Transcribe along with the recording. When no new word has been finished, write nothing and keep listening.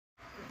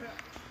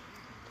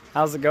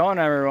How's it going,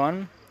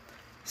 everyone?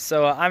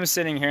 So I'm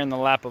sitting here in the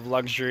lap of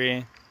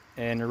luxury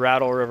in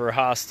Rattle River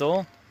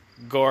Hostel,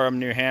 Gorham,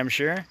 New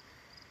Hampshire,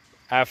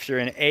 after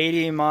an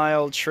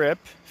 80-mile trip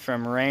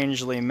from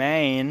Rangeley,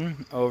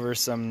 Maine, over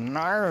some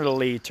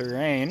gnarly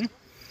terrain.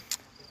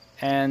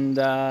 And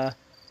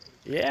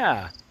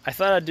yeah, I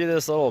thought I'd do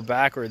this a little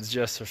backwards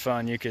just for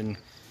fun. You can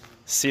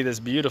see this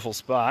beautiful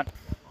spot.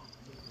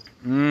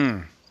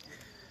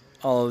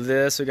 All of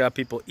this, we got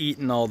people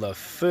eating all the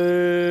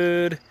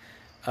food.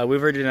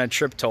 We've already done a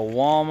trip to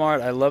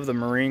Walmart. I love the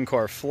Marine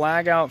Corps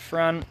flag out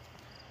front.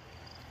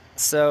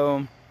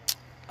 So,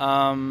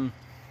 yeah.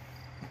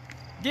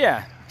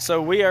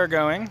 So we are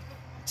going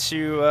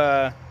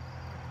to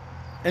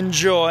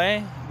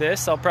enjoy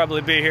this. I'll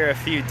probably be here a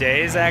few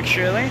days,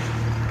 actually,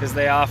 because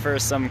they offer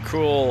some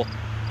cool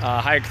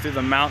hike through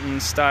the mountain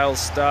style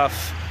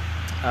stuff,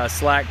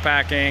 slack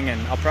packing,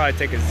 and I'll probably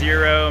take a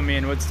zero. Me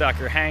and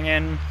Woodstock are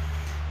hanging.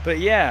 But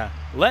yeah,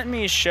 let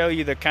me show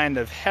you the kind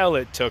of hell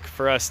it took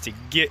for us to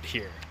get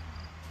here.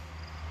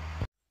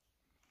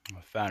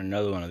 I found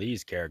another one of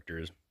these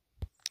characters.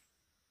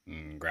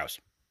 Grouse.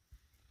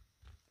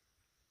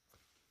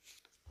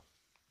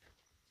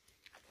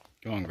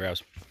 Go on,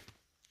 grouse.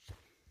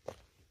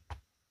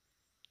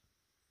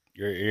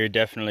 You're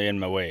definitely in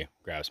my way,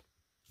 grouse.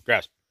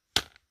 Grouse.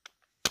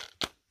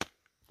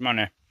 Come on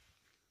there.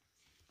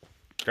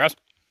 Grouse.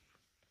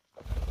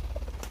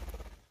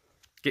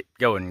 Get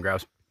going,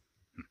 grouse.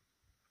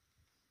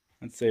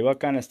 Let's see, what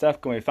kind of stuff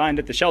can we find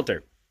at the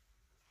shelter?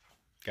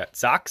 Got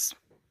socks.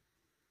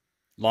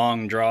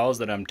 Long draws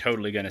that I'm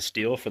totally going to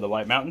steal for the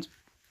White Mountains.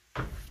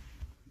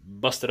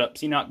 Busted up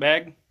Seanock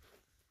bag.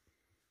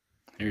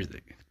 Here's the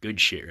good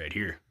shit right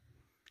here.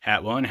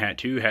 Hat 1, hat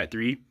 2, hat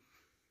 3.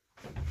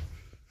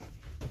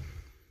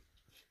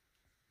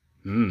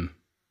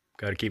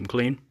 Gotta keep them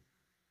clean.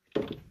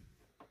 And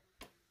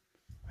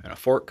a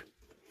fork.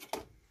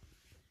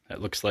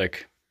 That looks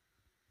like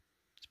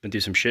it's been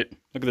through some shit.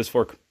 Look at this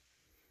fork.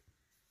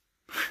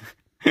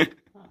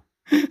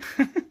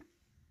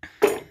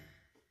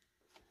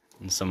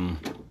 And some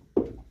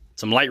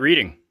light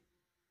reading.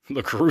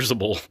 The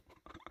Crucible.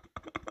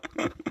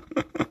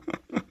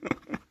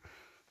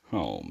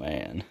 Oh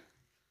man.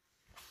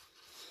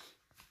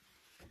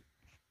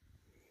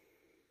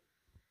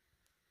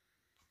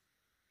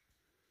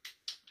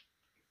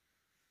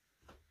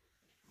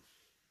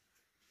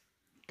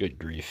 Good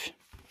grief.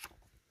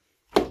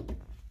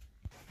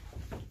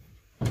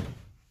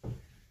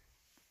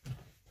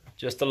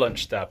 Just a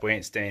lunch stop. We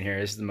ain't staying here.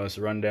 This is the most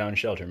rundown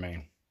shelter,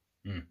 man.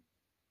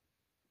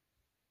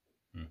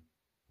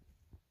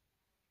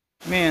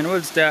 Man,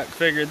 Woodstock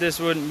figured this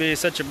wouldn't be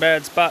such a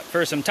bad spot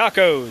for some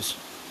tacos.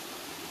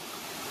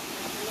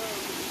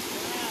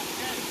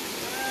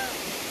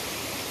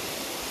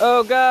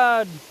 Oh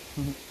God!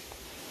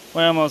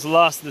 We almost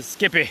lost the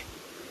Skippy.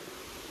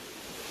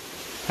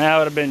 That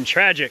would have been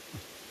tragic.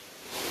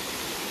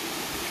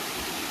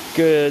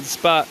 Good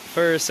spot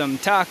for some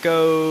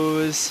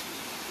tacos.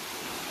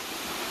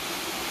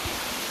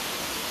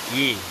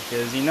 Yeah,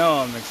 because you know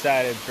I'm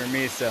excited for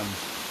me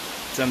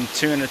some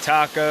tuna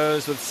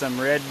tacos with some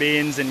red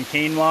beans and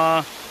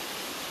quinoa.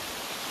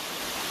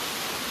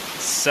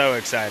 So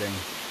exciting.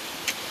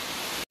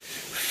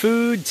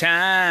 Food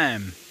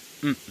time.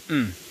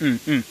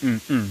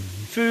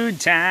 Food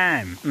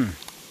time.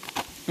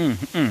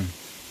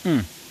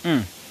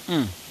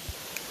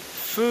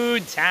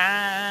 Food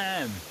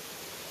time.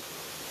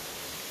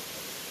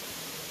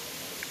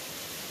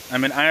 I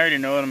mean, I already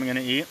know what I'm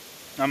gonna eat.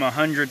 I'm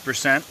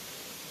 100%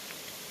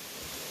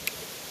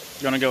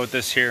 gonna go with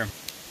this here. I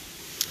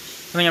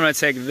think I'm gonna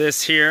take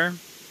this here.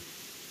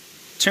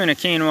 Tuna,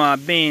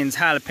 quinoa, beans,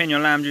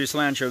 jalapeno, lime juice,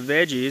 cilantro,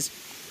 veggies.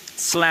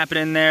 Slap it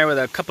in there with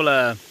a couple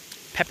of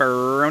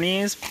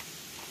pepperonis.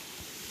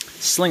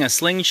 Sling a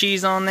sling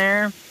cheese on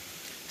there.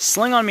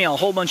 Sling on me a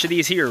whole bunch of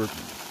these here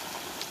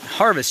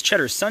Harvest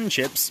cheddar sun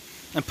chips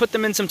and put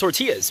them in some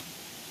tortillas.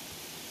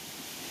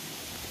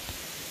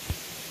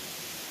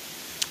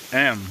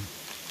 And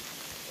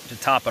to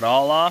top it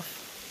all off,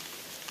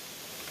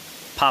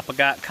 Papa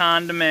got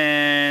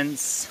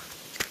condiments.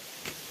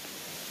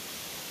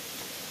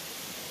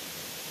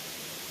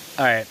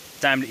 Alright,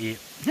 time to eat.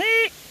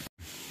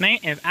 Man,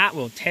 if I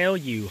will tell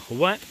you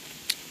what,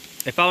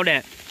 if all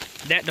that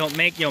don't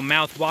make your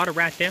mouth water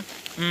right there,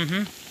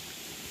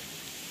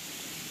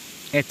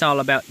 it's all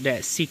about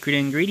that secret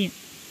ingredient.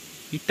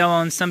 You throw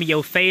on some of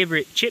your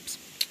favorite chips,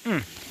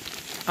 oh,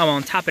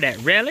 on top of that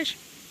relish,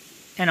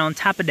 and on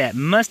top of that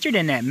mustard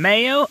and that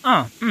mayo,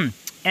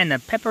 and the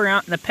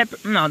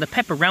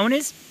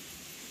pepperonis,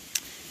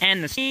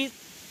 and the cheese.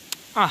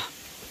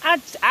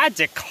 I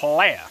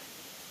declare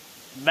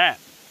that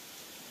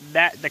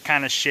the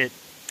kind of shit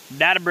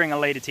that'll bring a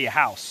lady to your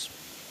house.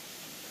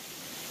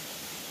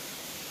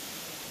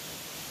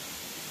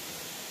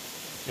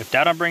 If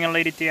that don't bring a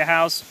lady to your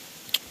house,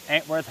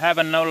 ain't worth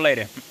having no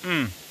lady.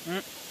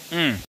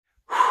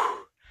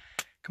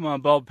 Come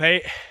on, Bald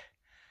Pate.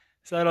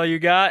 Is that all you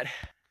got?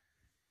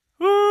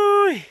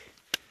 Woo! Alright.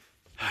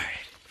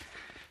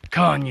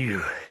 Come on,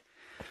 you.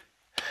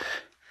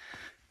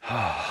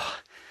 Oh.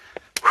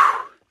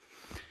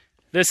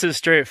 This is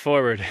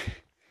straightforward.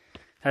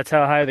 That's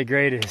how high the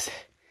grade is.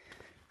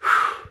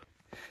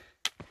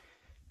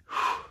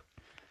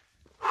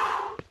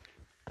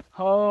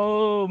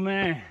 Oh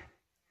man.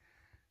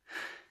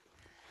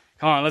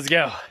 Come on, let's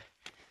go.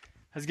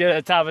 Let's get to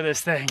the top of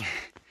this thing.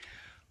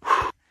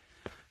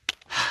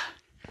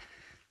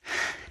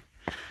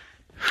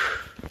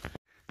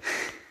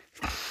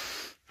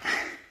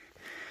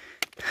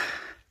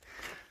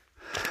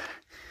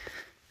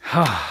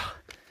 Oh.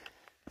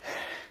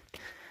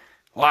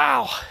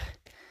 Wow.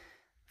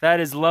 That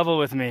is level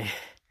with me.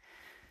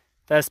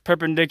 That's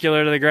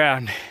perpendicular to the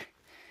ground.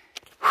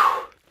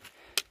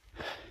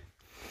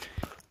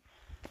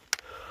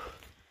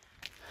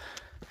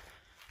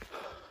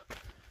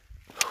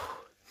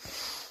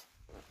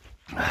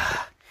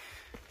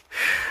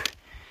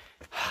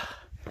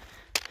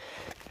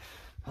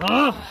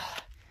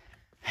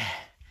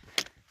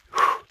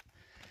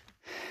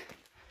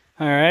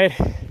 All right,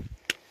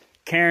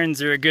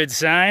 cairns are a good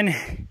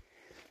sign.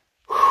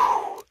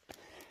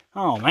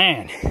 Oh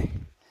man,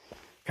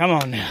 come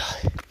on now.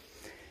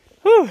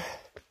 Whew.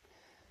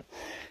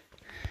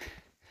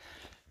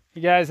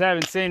 You guys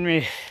haven't seen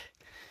me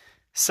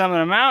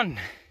summit a mountain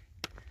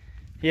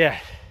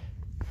yet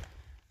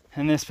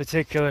in this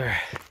particular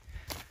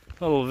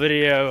little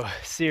video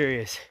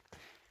series.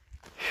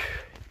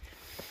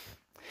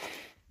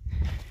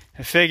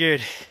 I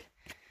figured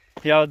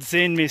y'all had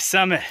seen me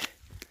summit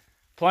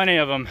plenty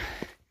of them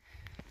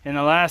in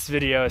the last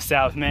video of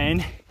South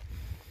Maine.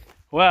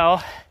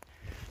 Well,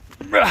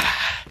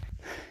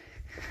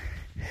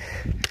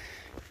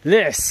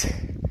 this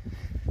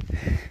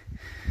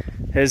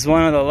is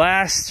one of the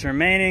last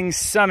remaining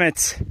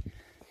summits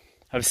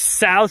of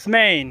South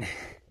Maine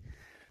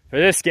for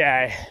this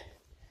guy.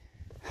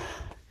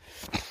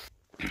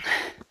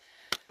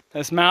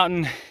 This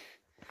mountain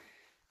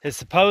is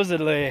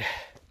supposedly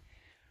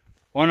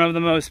one of the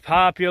most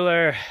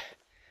popular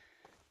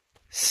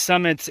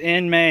summits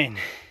in Maine.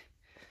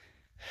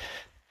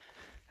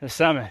 The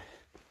summit.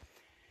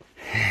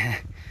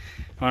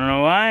 Wanna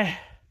know why?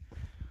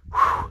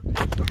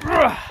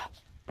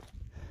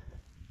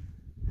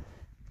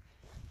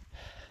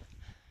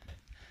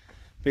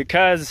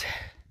 Because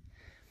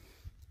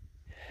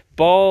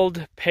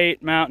Bald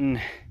Pate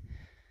Mountain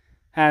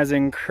has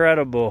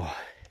incredible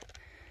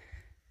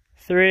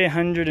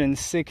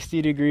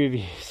 360-degree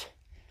views.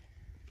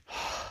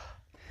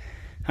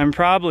 I'm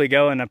probably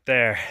going up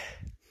there.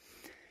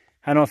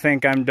 I don't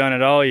think I'm done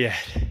at all yet.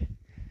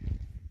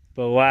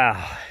 But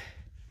wow.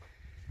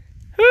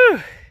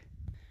 Whew.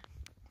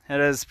 It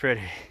is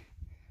pretty.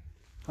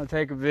 I'll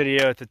take a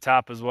video at the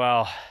top as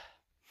well.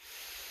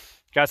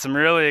 Got some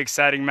really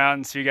exciting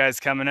mountains for you guys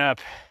coming up.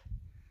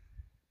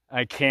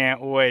 I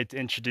can't wait to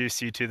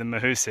introduce you to the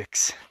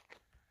Mahoosucs.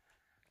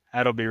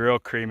 That'll be real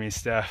creamy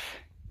stuff.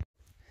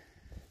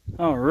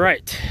 All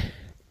right.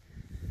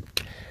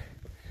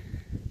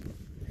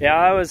 Yeah,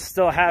 I was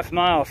still a half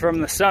mile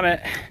from the summit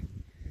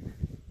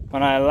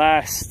when I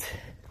last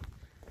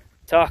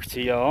talked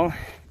to y'all.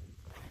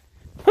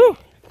 Whew.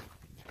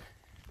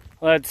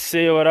 Let's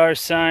see what our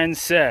sign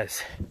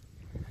says.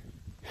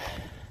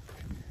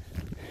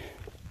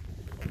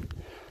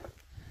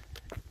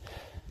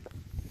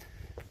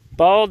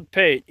 Bald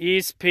Pate,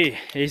 East Peak,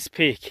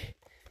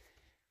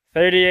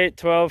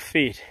 3812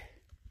 feet.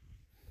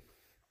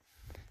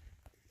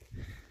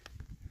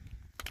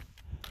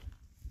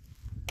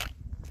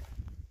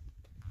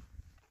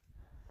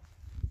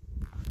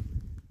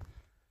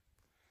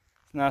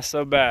 Not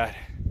so bad.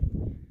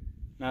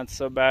 Not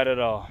so bad at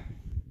all.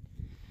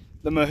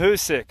 The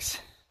Mahoosucs.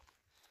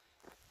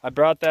 I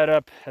brought that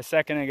up a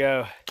second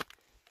ago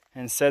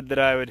and said that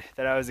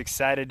I was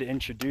excited to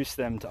introduce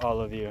them to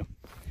all of you.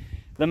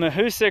 The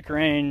Mahoosuc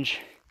Range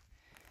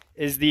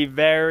is the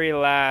very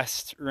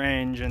last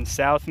range in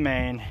South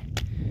Maine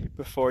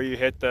before you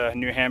hit the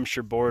New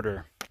Hampshire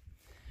border.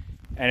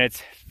 And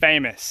it's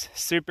famous,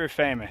 super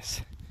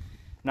famous.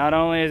 Not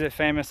only is it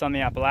famous on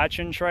the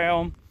Appalachian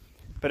Trail,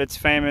 but it's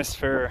famous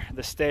for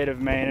the state of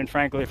Maine and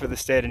frankly for the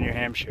state of New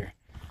Hampshire.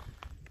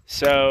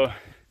 So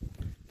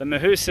the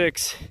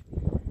Mahoosucs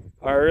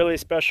are a really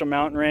special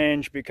mountain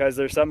range because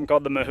there's something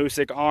called the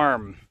Mahoosuc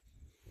Arm,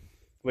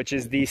 which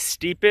is the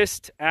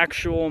steepest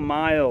actual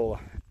mile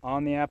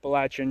on the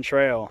Appalachian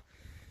Trail.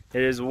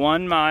 It is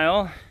 1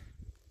 mile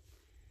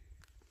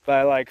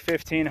by like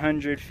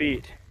 1,500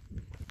 feet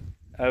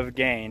of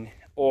gain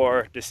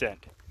or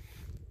descent.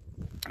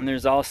 And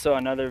there's also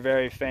another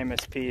very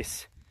famous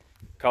piece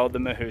called the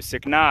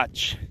Mahoosuc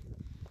Notch.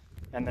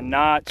 And the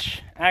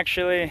notch,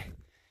 actually,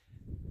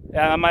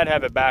 I might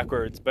have it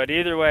backwards, but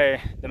either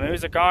way, the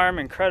Mahoosuc Arm,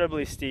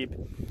 incredibly steep,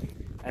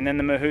 and then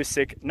the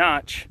Mahoosuc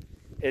Notch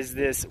is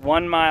this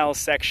 1 mile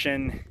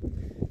section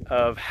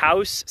of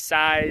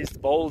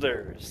house-sized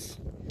boulders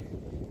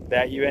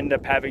that you end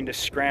up having to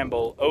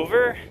scramble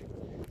over,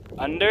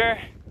 under,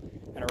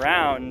 and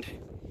around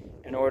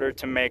in order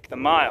to make the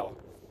mile.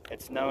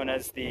 It's known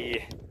as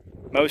the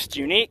most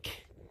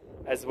unique,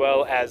 as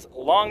well as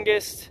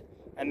longest,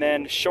 and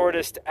then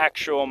shortest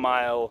actual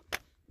mile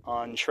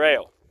on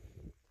trail.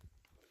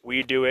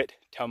 We do it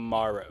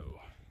tomorrow.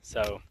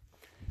 So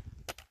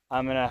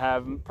I'm gonna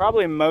have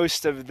probably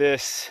most of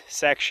this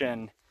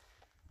section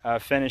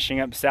finishing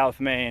up South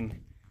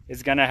Main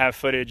is gonna have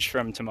footage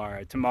from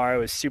tomorrow.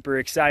 Tomorrow is super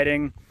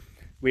exciting.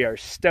 We are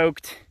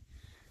stoked.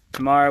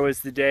 Tomorrow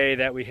is the day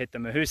that we hit the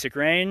Mahoosuc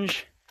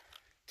Range.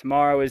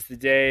 Tomorrow is the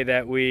day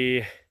that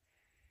we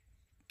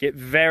get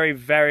very,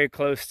 very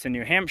close to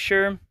New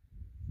Hampshire.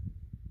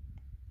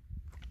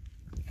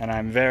 And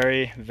I'm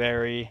very,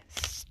 very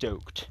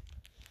stoked.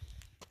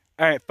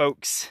 All right,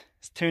 folks,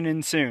 let's tune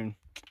in soon.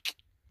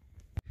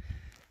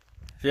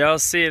 If y'all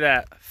see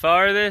that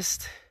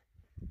farthest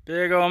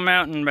big old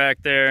mountain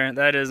back there,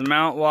 that is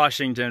Mount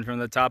Washington from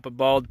the top of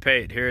Bald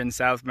Pate here in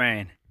South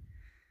Maine.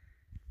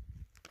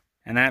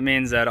 And that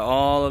means that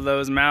all of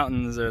those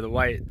mountains are the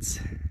whites.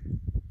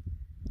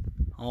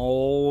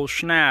 Oh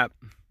snap.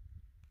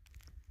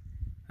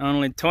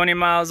 Only 20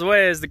 miles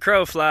away as the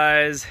crow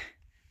flies,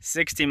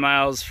 60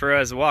 miles for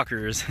us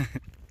walkers.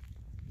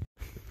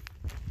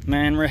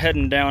 Man, we're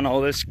heading down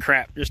all this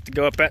crap just to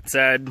go up that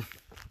side.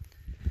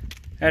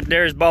 That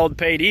there's Bald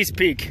Pate East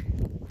Peak,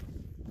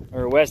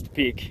 or West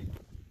Peak.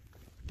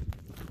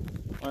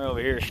 We're over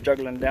here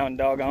struggling down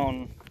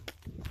doggone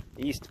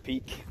East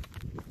Peak.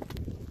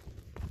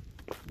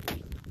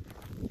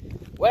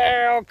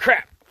 Well,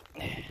 crap.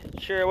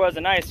 Sure was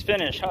a nice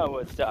finish, huh,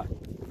 Woodstock?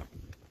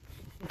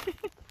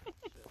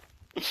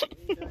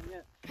 Ain't done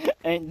yet.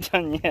 Ain't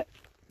done yet.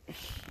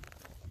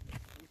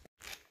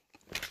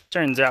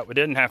 Turns out we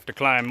didn't have to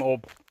climb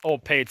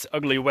old Pate's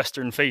ugly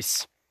western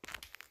face.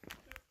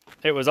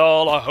 It was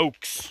all a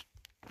hoax.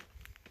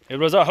 It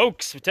was a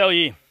hoax, I tell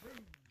ye.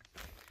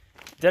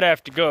 Did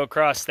have to go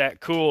across that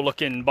cool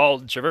looking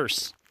bald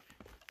traverse,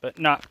 but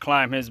not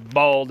climb his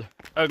bald,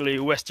 ugly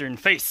western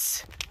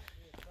face.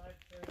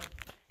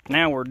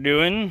 Now we're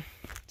doing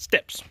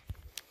steps.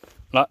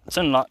 Lots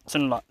and lots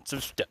and lots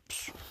of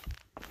steps.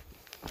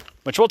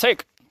 Which we'll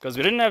take, because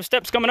we didn't have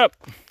steps coming up.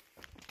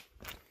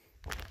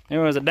 It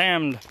was a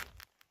damned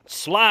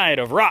slide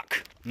of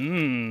rock.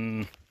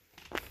 Yeah.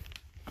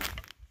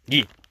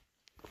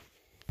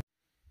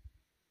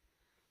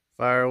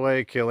 Fire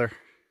away, killer.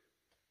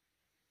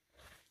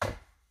 Did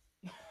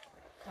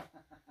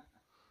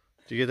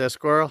you get that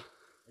squirrel?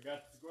 I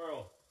got the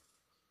squirrel.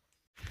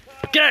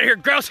 Get out of here,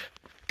 grouse!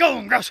 Go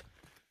on, grouse!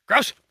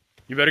 Grouse!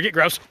 You better get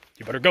grouse.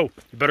 You better go.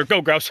 You better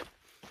go, grouse.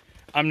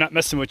 I'm not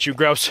messing with you,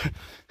 grouse.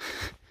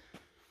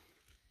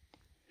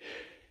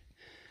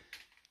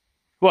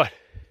 What?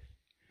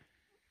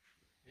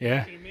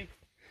 Yeah?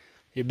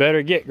 You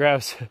better get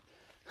grouse.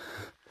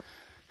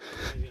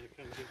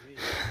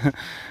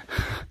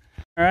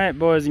 Alright,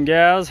 boys and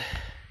gals.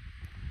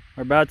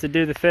 We're about to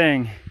do the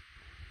thing.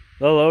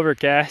 A little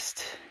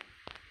overcast.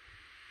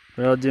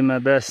 But I'll do my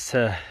best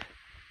to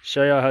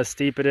show y'all how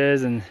steep it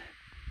is and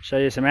show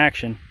you some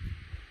action.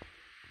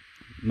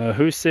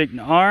 Mahoosuc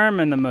arm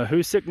and the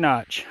Mahoosuc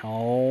notch.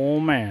 Oh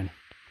man,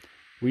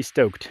 we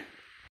stoked.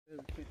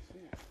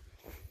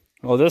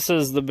 Well, this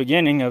is the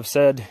beginning of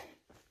said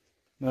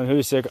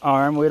Mahoosuc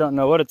arm. We don't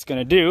know what it's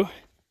gonna do.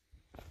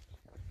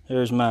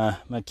 Here's my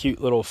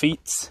cute little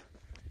feet.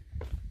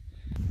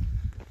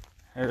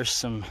 There's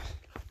some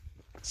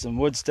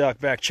Woodstock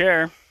back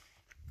chair.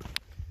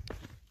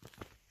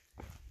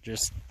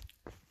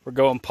 We're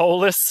going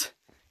poleless,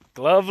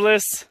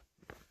 gloveless.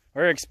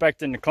 We're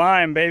expecting to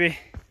climb, baby.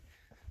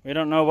 We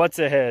don't know what's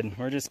ahead.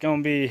 We're just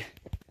gonna be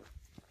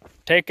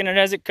taking it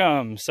as it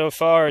comes. So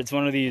far, it's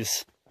one of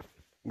these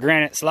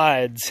granite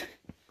slides.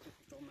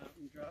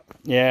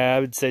 Yeah, I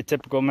would say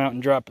typical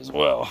mountain drop as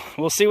well.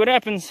 We'll see what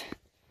happens.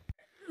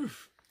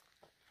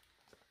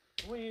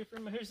 Way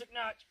from Mahoosuc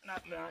Notch,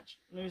 not Notch,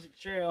 Mahoosuc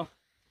Trail,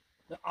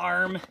 the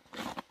arm.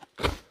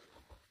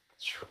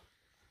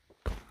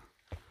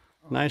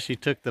 Nice, you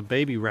took the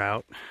baby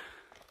route.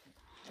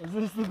 Is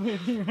this the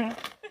baby route?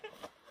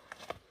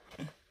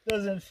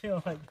 Doesn't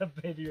feel like the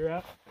baby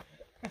route.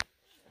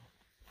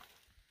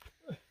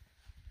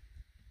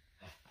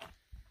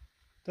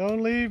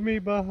 Don't leave me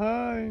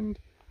behind.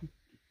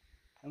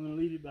 I'm gonna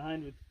leave you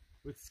behind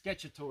with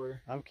Sketchator.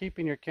 I'm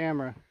keeping your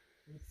camera.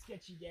 With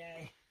Sketchy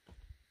Guy.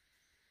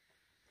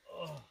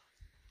 Oh.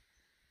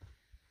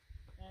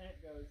 And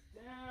it goes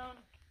down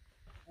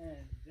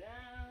and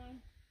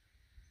down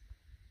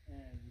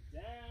and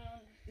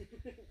down.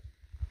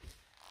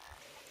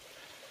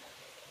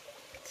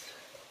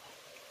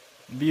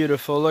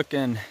 Beautiful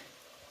looking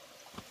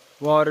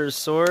water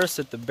source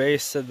at the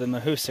base of the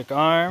Mahoosuc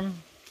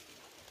arm.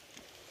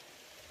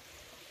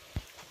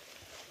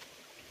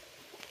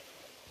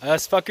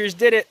 Us fuckers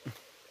did it.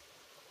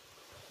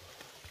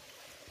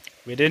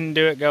 We didn't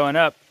do it going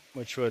up,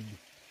 that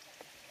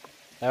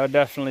would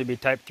definitely be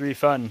type 3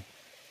 fun.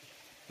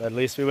 But at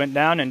least we went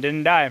down and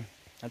didn't die.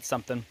 That's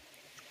something.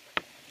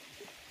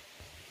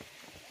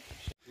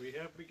 We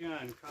have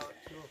begun. Call it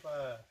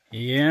 205.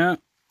 Yeah.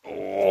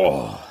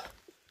 Oh.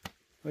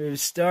 We've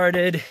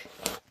started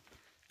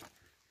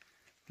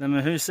the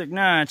Mahoosuc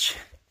Notch.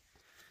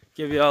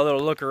 Give you all a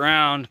little look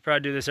around.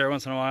 Probably do this every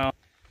once in a while.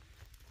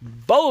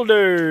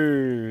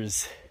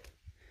 Boulders!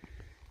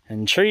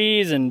 and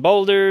trees and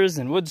boulders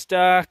and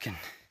woodstock. And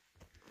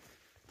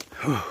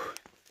whew.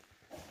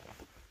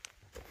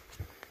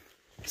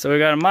 So we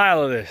got a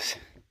mile of this.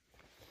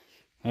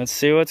 Let's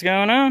see what's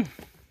going on.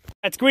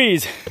 Let's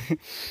squeeze.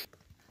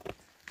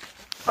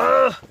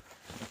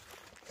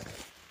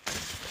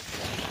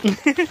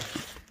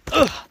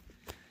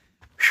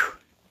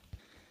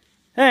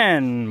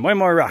 And way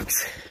more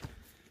rocks.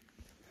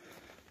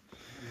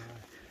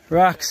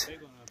 Rocks.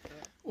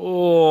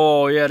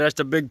 Oh yeah, that's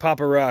the big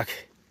Papa rock.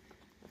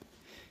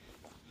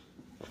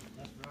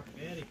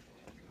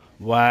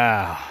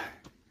 Wow.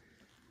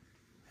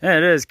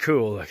 That is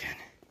cool looking.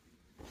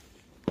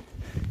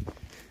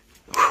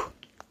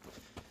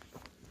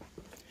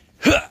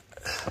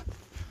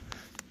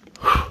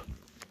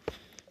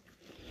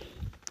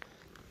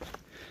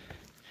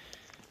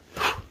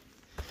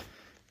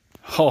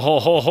 Ho ho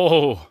ho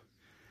ho.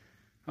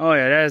 Oh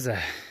yeah,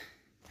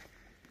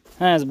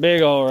 that's a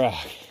big old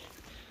rock.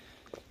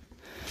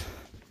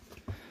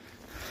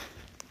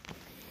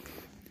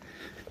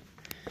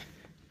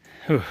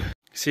 Whew.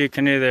 So you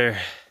can either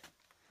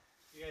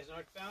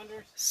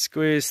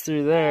squeeze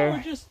through there.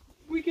 We're just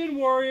weekend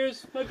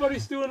warriors. My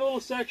buddy's doing a little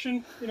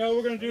section. You know,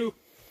 we're gonna do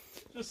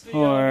just the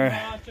Or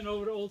notch and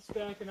over to Old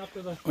Spec and up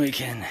to the. we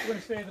can We're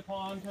gonna stay at the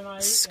pond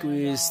tonight.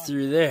 squeeze and,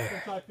 through We'll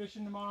there. try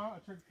fishing tomorrow. I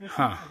tried fishing.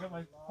 Huh. I got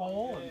my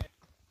pole.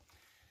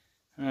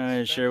 And I'm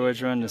not sure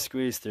which one to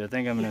squeeze through. I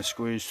think I'm gonna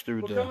squeeze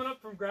through we're the. coming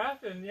up from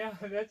Grafton. Yeah,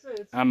 that's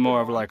it. I'm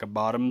more of like a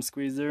bottom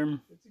squeezer.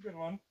 It's a good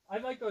one. I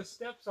like those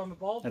steps on the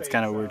ball. That's bait,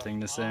 kind of a so. weird thing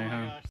to say,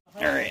 huh?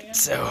 All Alright,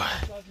 so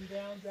Ups and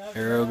downs, up and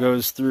arrow down,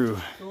 goes through.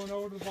 Going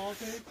over to the ball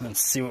bait. Let's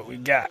see what we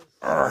got.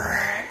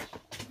 I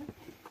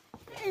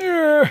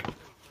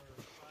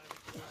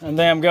think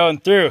I'm going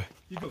through.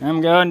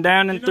 I'm going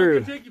down and You're not through.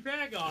 gonna take your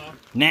bag off.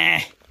 Nah.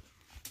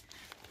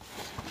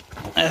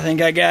 I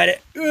think I got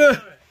it.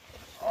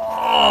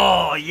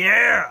 Oh,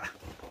 yeah.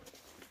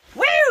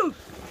 Woo!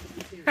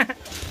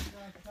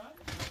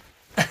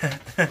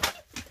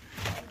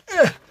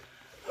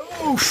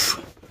 Oof.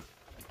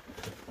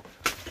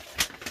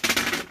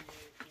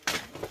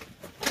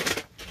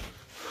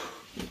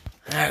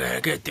 I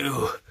gotta get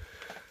through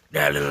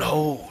that little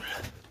hole.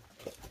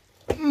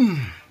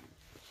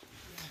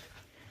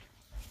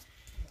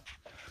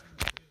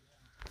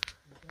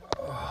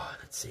 Oh,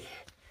 let's see.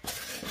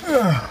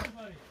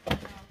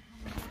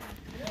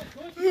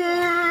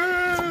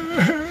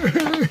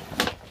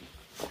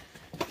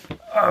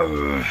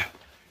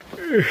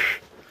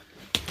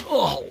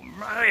 Oh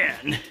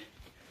man.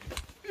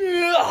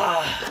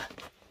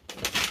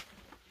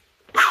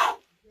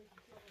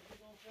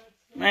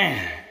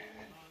 Man.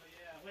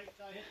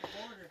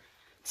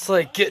 It's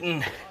like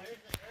getting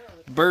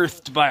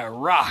birthed by a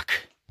rock.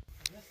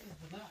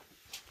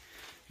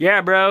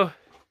 Yeah, bro.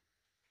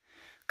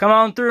 Come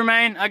on through,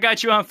 man. I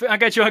got you on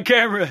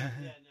camera.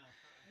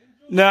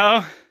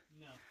 No?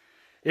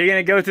 You're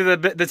gonna go through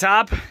the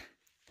top? Ain't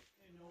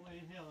no way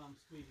in hell I'm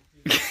squeezing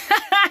through.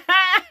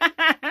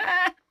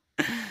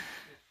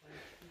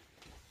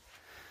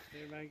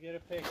 Everybody get a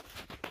pic.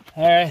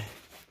 Alright.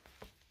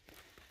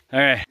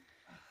 Alright.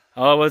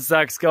 Oh,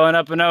 Woodstock's going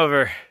up and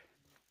over.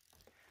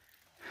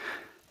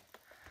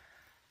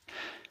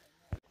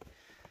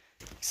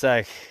 Looks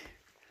like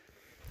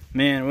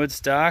me and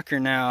Woodstock are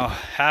now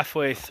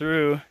halfway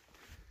through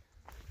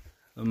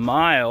the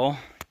mile.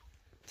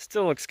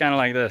 Still looks kind of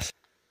like this.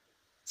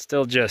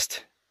 Still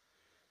just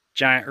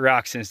giant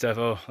rocks and stuff.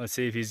 Oh, let's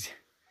see if he's...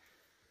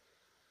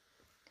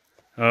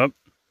 Oh,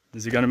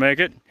 is he gonna make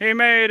it? He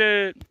made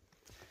it!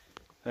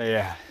 But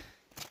yeah.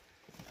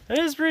 It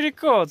is pretty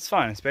cool. It's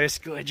fun. It's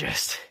basically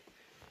just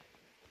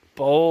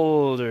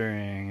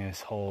bouldering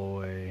this whole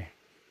way.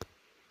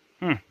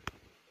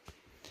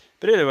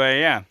 But either way,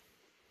 yeah.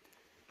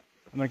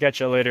 I'm gonna catch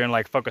you later and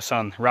like focus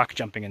on rock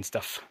jumping and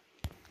stuff.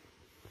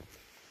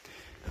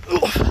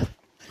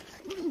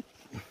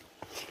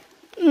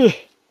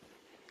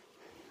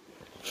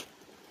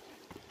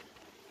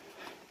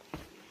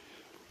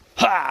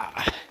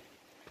 Ha!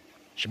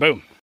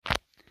 Shaboom.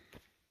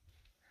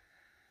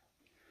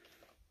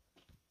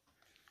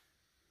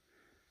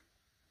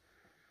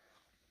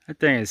 That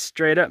thing is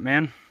straight up,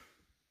 man.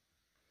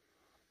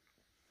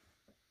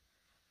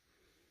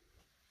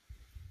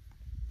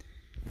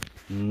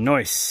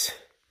 Nice.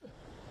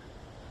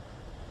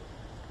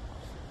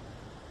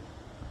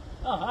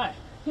 Oh, hi.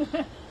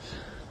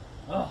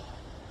 Oh.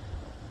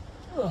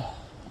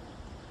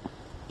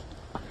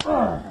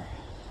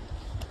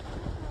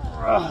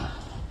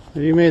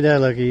 You made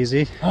that look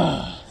easy.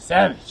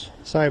 Savage.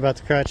 Sorry about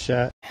the crotch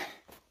shot.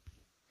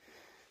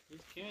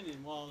 These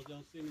canyon walls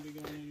don't seem to be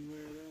going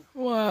anywhere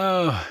though.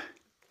 Whoa.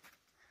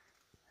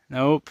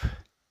 Nope.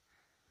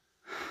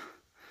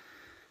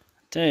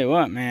 Tell you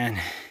what, man.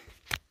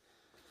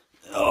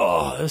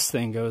 Oh, this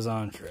thing goes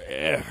on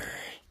forever.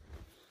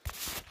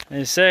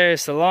 They say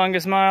it's the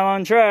longest mile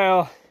on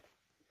trail.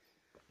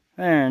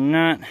 They're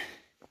not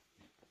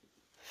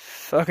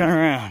fucking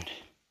around.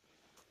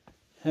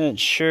 It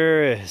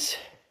sure is.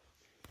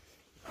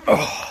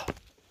 Oh.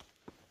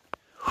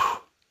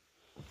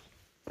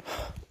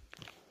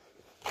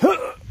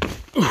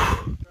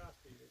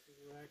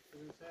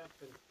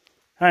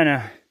 I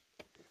know.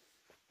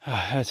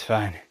 Oh, that's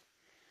fine.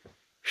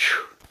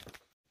 Whew.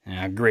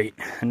 Yeah, great.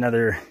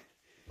 Another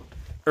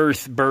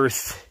earth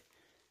birth.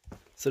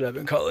 That's what I've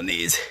been calling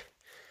these.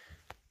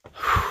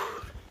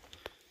 Whew.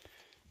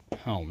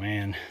 Oh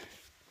man.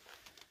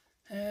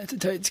 That's a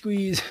tight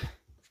squeeze.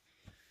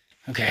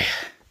 Okay.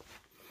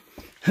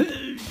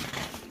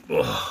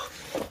 Oh.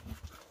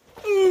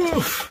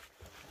 Oof.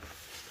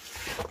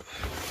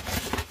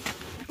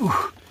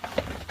 Ooh.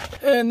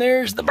 And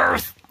there's the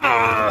birth.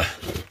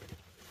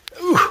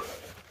 Ooh.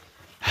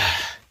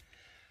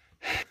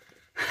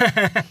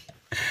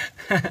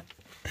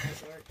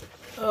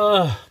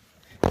 Oh.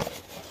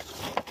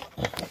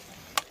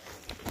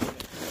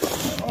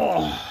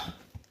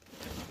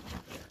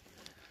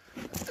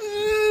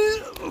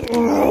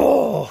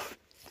 Oh.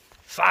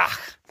 Fuck.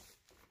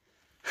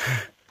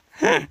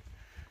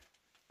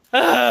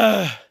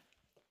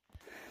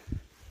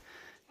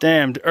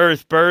 Damned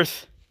earth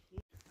birth.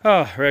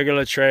 Oh,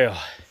 regular trail.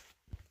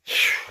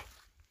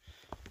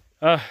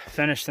 Oh,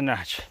 finished the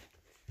notch.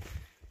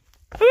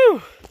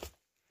 Whew.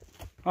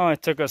 Oh,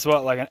 it took us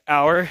what, like an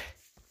hour?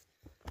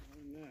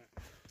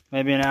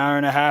 Maybe an hour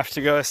and a half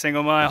to go a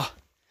single mile.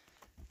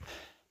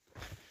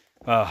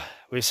 Well,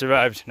 we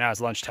survived. Now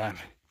it's lunchtime.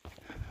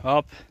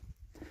 Well,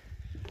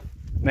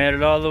 made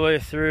it all the way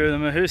through the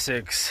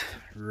Mahoosucs.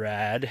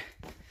 Rad.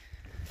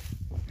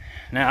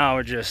 Now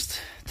we're just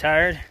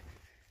tired.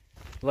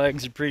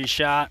 Legs are pretty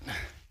shot.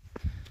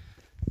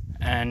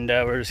 And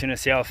we're just gonna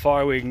see how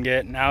far we can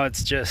get. Now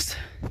it's just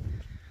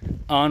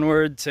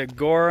onward to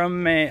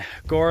Gorham,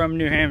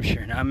 New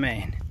Hampshire, not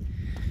Maine.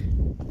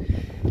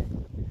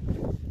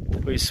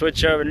 We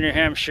switch over to New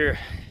Hampshire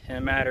in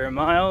a matter of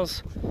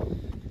miles.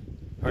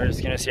 We're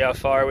just gonna see how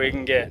far we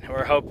can get.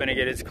 We're hoping to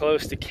get as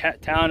close to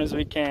town as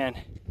we can.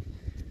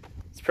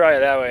 It's probably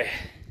that way.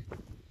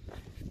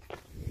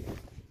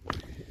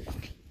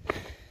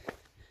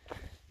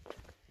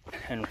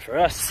 And for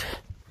us,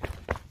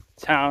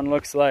 town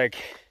looks like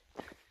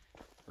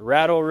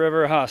Rattle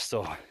River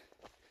Hostel.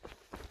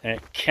 And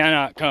it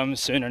cannot come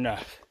soon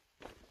enough.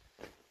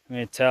 Let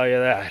me tell you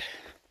that.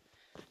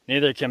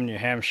 Neither can New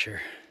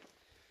Hampshire.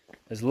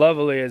 As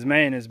lovely as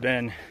Maine has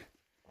been,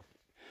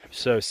 I'm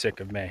so sick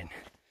of Maine.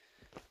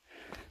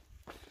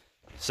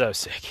 So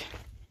sick.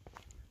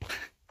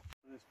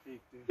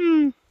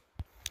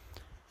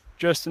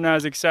 Justin and I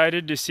was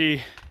excited to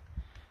see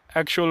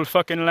actual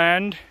fucking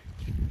land.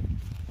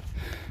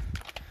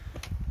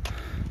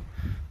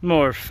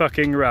 More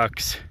fucking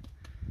rocks.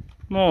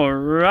 More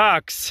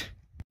rocks.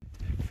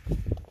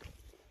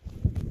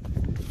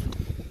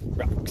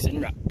 Rocks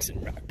and rocks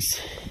and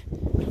rocks.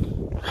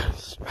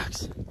 Rocks,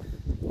 rocks.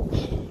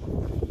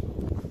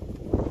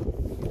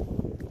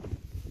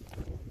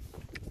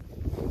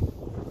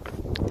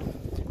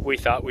 We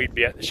thought we'd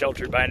be at the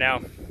shelter by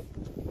now.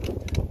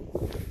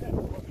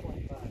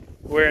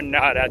 We're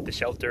not at the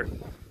shelter.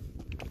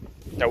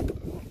 Nope.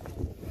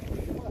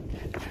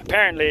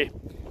 Apparently,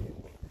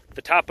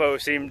 the topo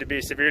seemed to be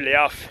severely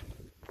off.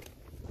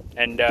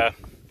 And,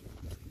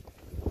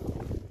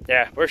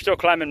 yeah, we're still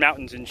climbing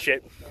mountains and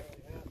shit.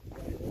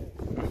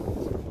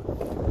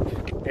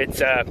 It's,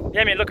 yeah,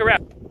 I mean, look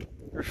around.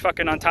 We're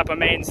fucking on top of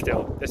Maine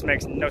still. This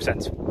makes no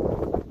sense.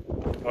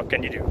 What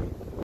can you do?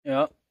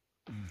 Yep.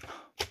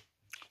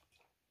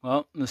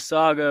 Well, the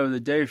saga of the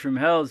day from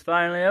hell is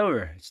finally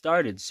over. It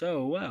started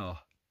so well.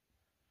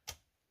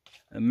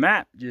 The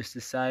map just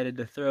decided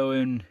to throw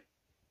in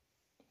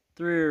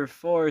 3 or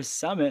 4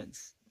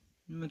 summits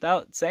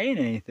without saying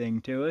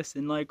anything to us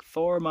in like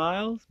 4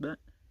 miles, but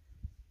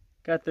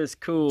got this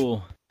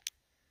cool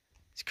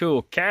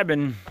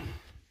cabin,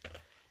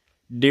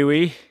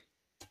 Dewey.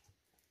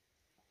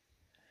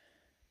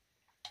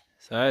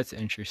 So that's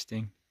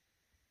interesting.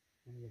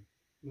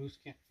 Moose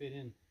can't fit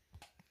in.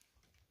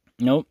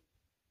 Nope.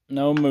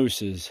 No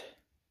mooses.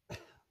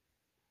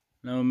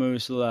 No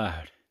moose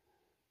allowed.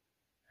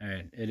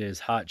 Alright, it is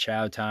hot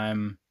chow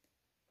time.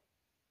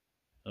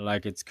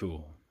 Like it's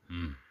cool.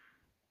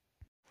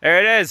 There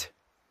it is.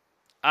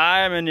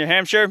 I'm in New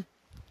Hampshire,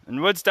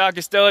 and Woodstock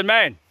is still in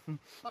Maine.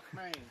 Fuck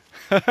Maine.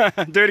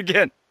 Do it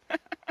again.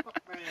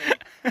 Fuck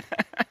Maine.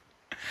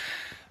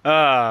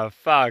 Ah,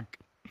 fuck.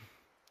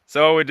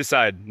 So we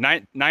decide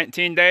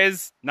 19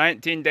 days.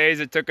 19 days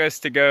it took us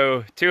to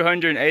go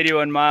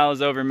 281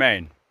 miles over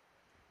Maine.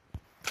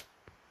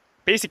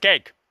 Piece of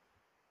cake.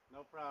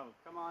 No problem.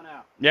 Come on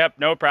out. Yep,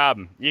 no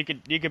problem. You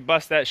could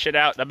bust that shit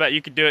out. I bet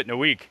you could do it in a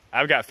week.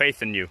 I've got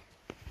faith in you.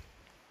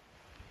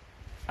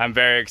 I'm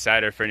very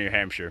excited for New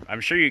Hampshire.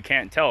 I'm sure you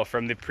can't tell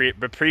from the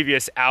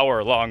previous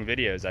hour-long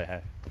videos I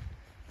had.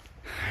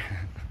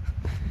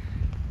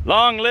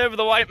 Long live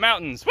the White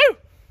Mountains.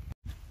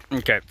 Woo!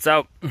 Okay,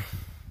 so we're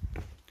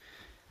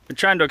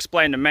trying to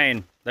explain to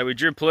Maine that we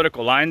drew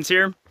political lines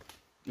here.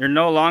 You're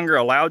no longer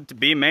allowed to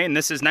be Maine.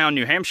 This is now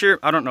New Hampshire.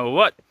 I don't know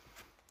what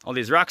all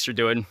these rocks are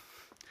doing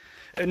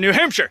in New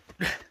Hampshire.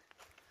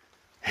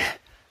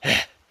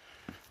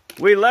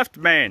 We left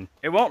Maine.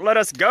 It won't let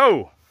us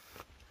go.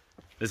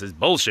 This is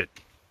bullshit.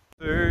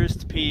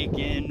 First peak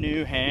in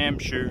New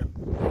Hampshire,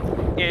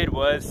 it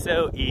was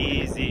so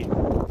easy.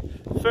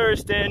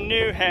 First in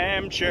New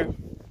Hampshire,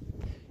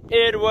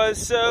 it was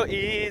so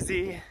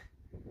easy.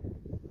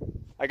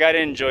 I gotta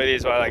enjoy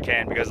these while I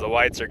can because the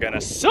whites are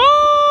gonna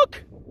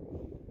suck!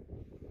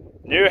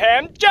 New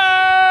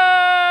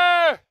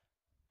Hampshire!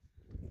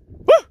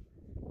 Woo!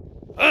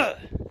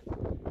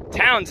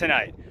 Town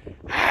tonight.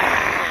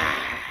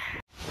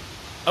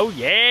 Oh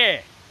yeah!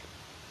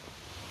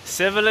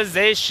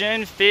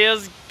 Civilization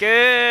feels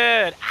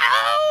good.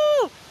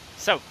 Ow!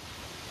 So,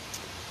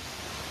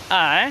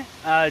 I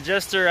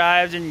just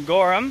arrived in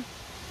Gorham,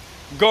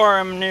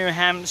 New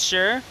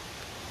Hampshire.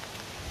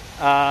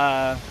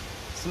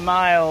 It's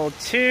mile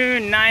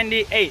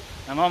 298.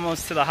 I'm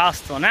almost to the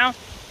hostel now.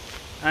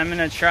 I'm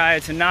gonna try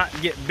to not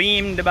get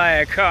beamed by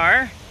a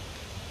car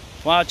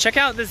while check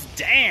out this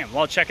dam,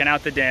 while checking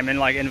out the dam and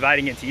like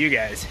inviting it to you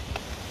guys.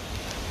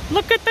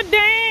 Look at the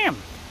dam.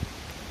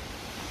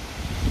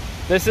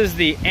 This is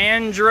the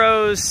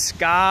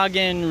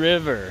Androscoggin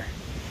River.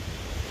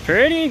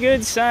 Pretty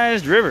good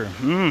sized river.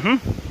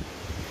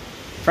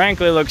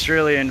 Frankly, looks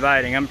really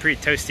inviting. I'm pretty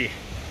toasty.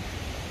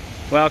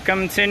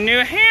 Welcome to New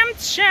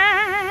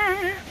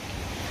Hampshire.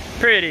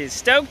 Pretty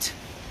stoked,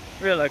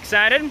 real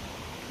excited.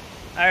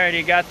 I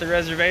already got the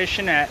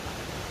reservation at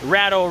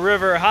Rattle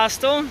River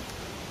Hostel.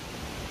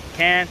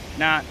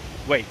 Cannot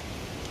wait.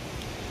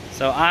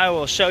 So I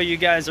will show you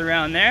guys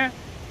around there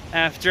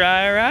after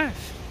I arrive.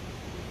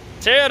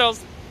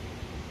 Toodles.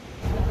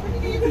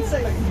 Did you even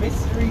say like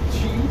mystery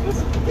tube or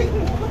something?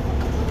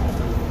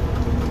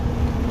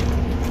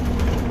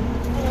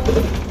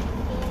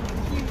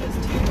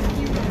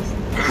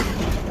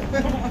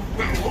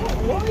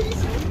 What are you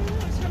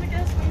saying? I was trying to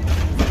guess what you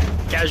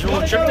were.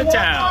 Casual trip to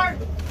town.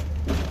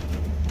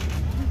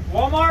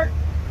 Walmart?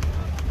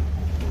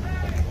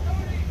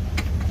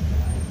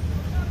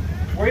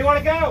 Where do you want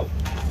to go?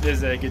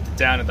 This is get to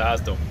town at the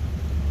hostel.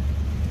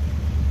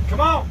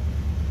 Come on!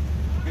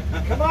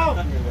 Come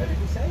on!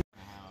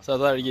 So I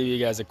thought I'd give you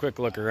guys a quick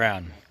look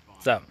around.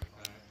 So,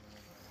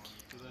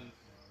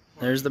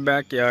 there's the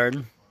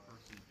backyard.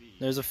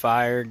 There's a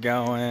fire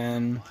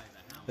going.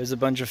 There's a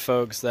bunch of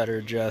folks that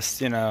are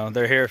just, you know,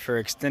 they're here for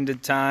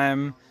extended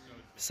time.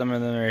 Some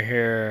of them are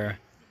here,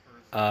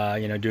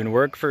 you know, doing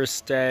work for a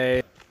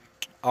stay.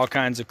 All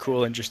kinds of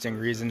cool, interesting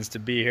reasons to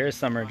be here.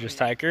 Some are just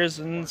hikers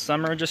and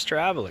some are just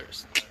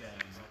travelers.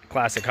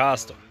 Classic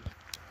hostel.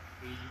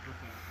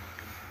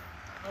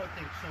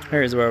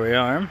 Here's where we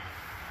are.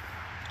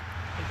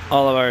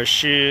 All of our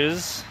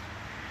shoes.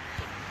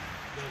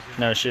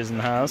 No shoes in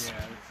the house.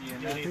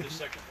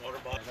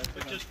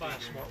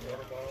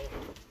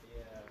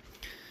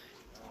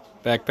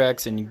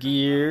 Backpacks and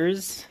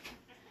gears.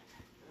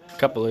 A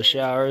couple of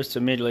showers to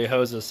immediately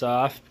hose us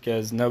off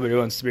because nobody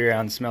wants to be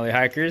around smelly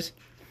hikers.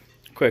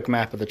 Quick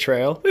map of the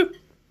trail. Woo.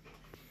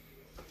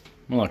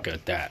 Look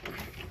at that.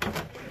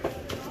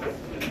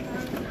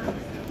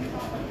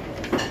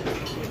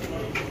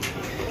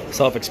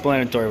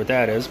 Self-explanatory what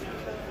that is.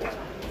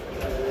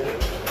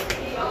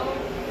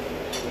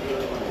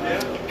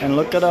 And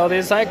look at all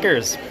these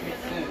hikers.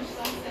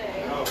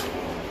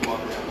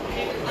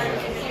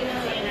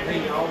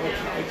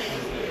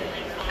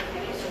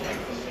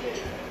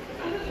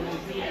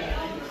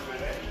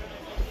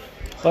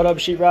 What up,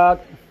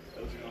 sheetrock?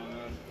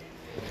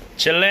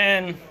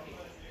 Chillin'.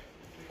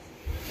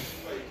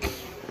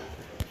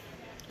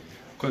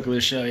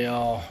 Quickly show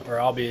y'all where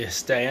I'll be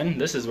staying.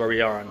 This is where we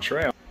are on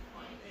trail.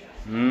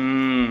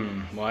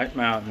 White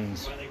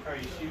Mountains.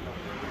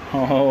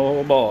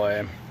 Oh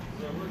boy.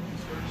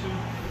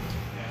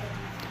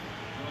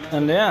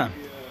 And yeah,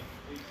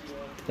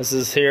 this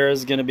is here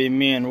is gonna be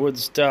me and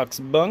Woodstock's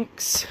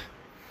bunks.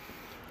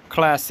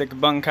 Classic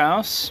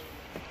bunkhouse.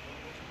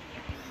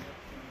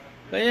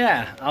 But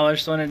yeah, I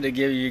just wanted to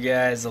give you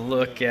guys a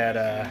look at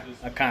a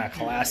kind of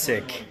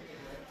classic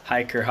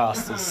hiker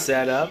hostel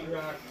setup.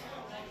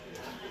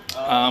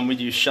 We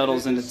do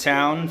shuttles into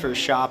town for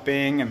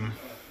shopping and,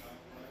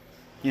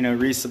 you know,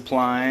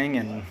 resupplying,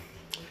 and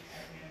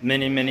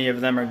many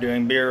of them are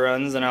doing beer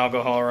runs and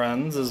alcohol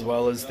runs, as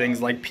well as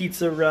things like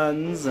pizza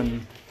runs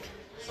and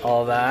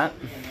all that.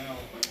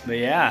 But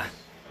yeah,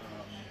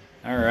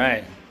 all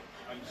right.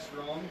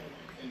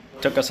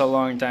 Took us a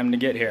long time to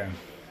get here.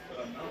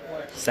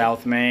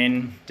 South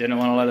Maine didn't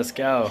want to let us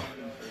go.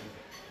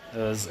 It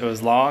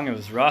was long, it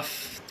was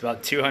rough,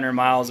 about 200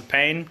 miles of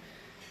pain.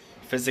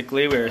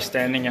 Physically, we are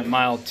standing at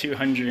mile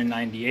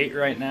 298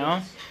 right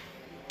now.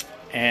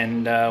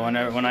 And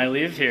when I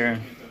leave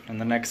here in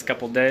the next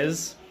couple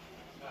days,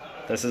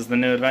 this is the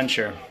new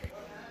adventure.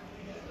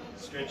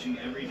 Stretching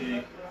every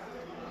day.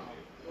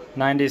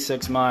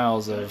 96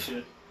 miles of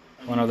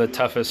one of the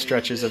toughest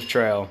stretches of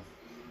trail.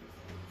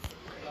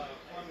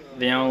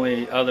 The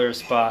only other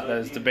spot that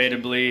is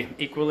debatably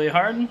equally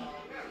hard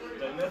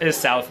is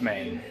South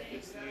Maine.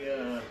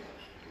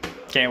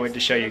 Can't wait to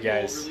show you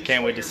guys.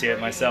 Can't wait to see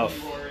it myself.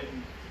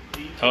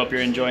 Hope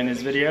you're enjoying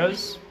these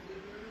videos.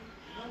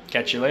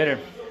 Catch you later.